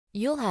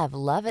You'll have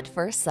love at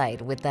first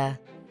sight with the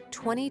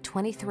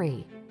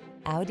 2023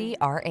 Audi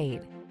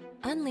R8.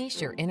 Unleash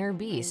your inner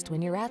beast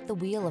when you're at the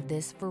wheel of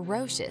this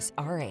ferocious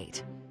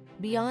R8.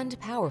 Beyond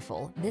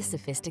powerful, this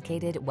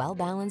sophisticated,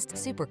 well-balanced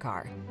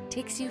supercar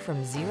takes you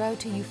from zero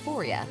to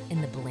euphoria in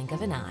the blink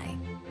of an eye.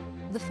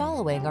 The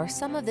following are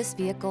some of this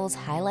vehicle's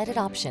highlighted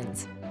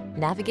options: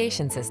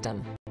 navigation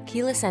system,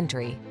 keyless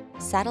entry,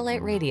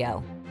 satellite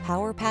radio,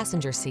 power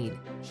passenger seat,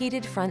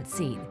 heated front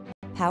seat,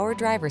 power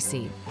driver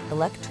seat,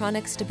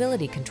 electronic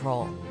stability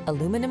control,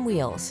 aluminum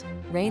wheels,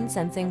 rain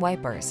sensing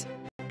wipers,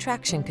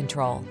 traction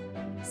control.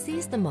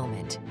 Seize the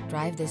moment.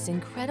 Drive this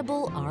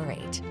incredible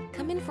R8.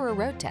 Come in for a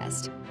road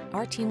test.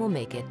 Our team will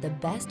make it the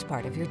best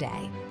part of your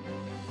day.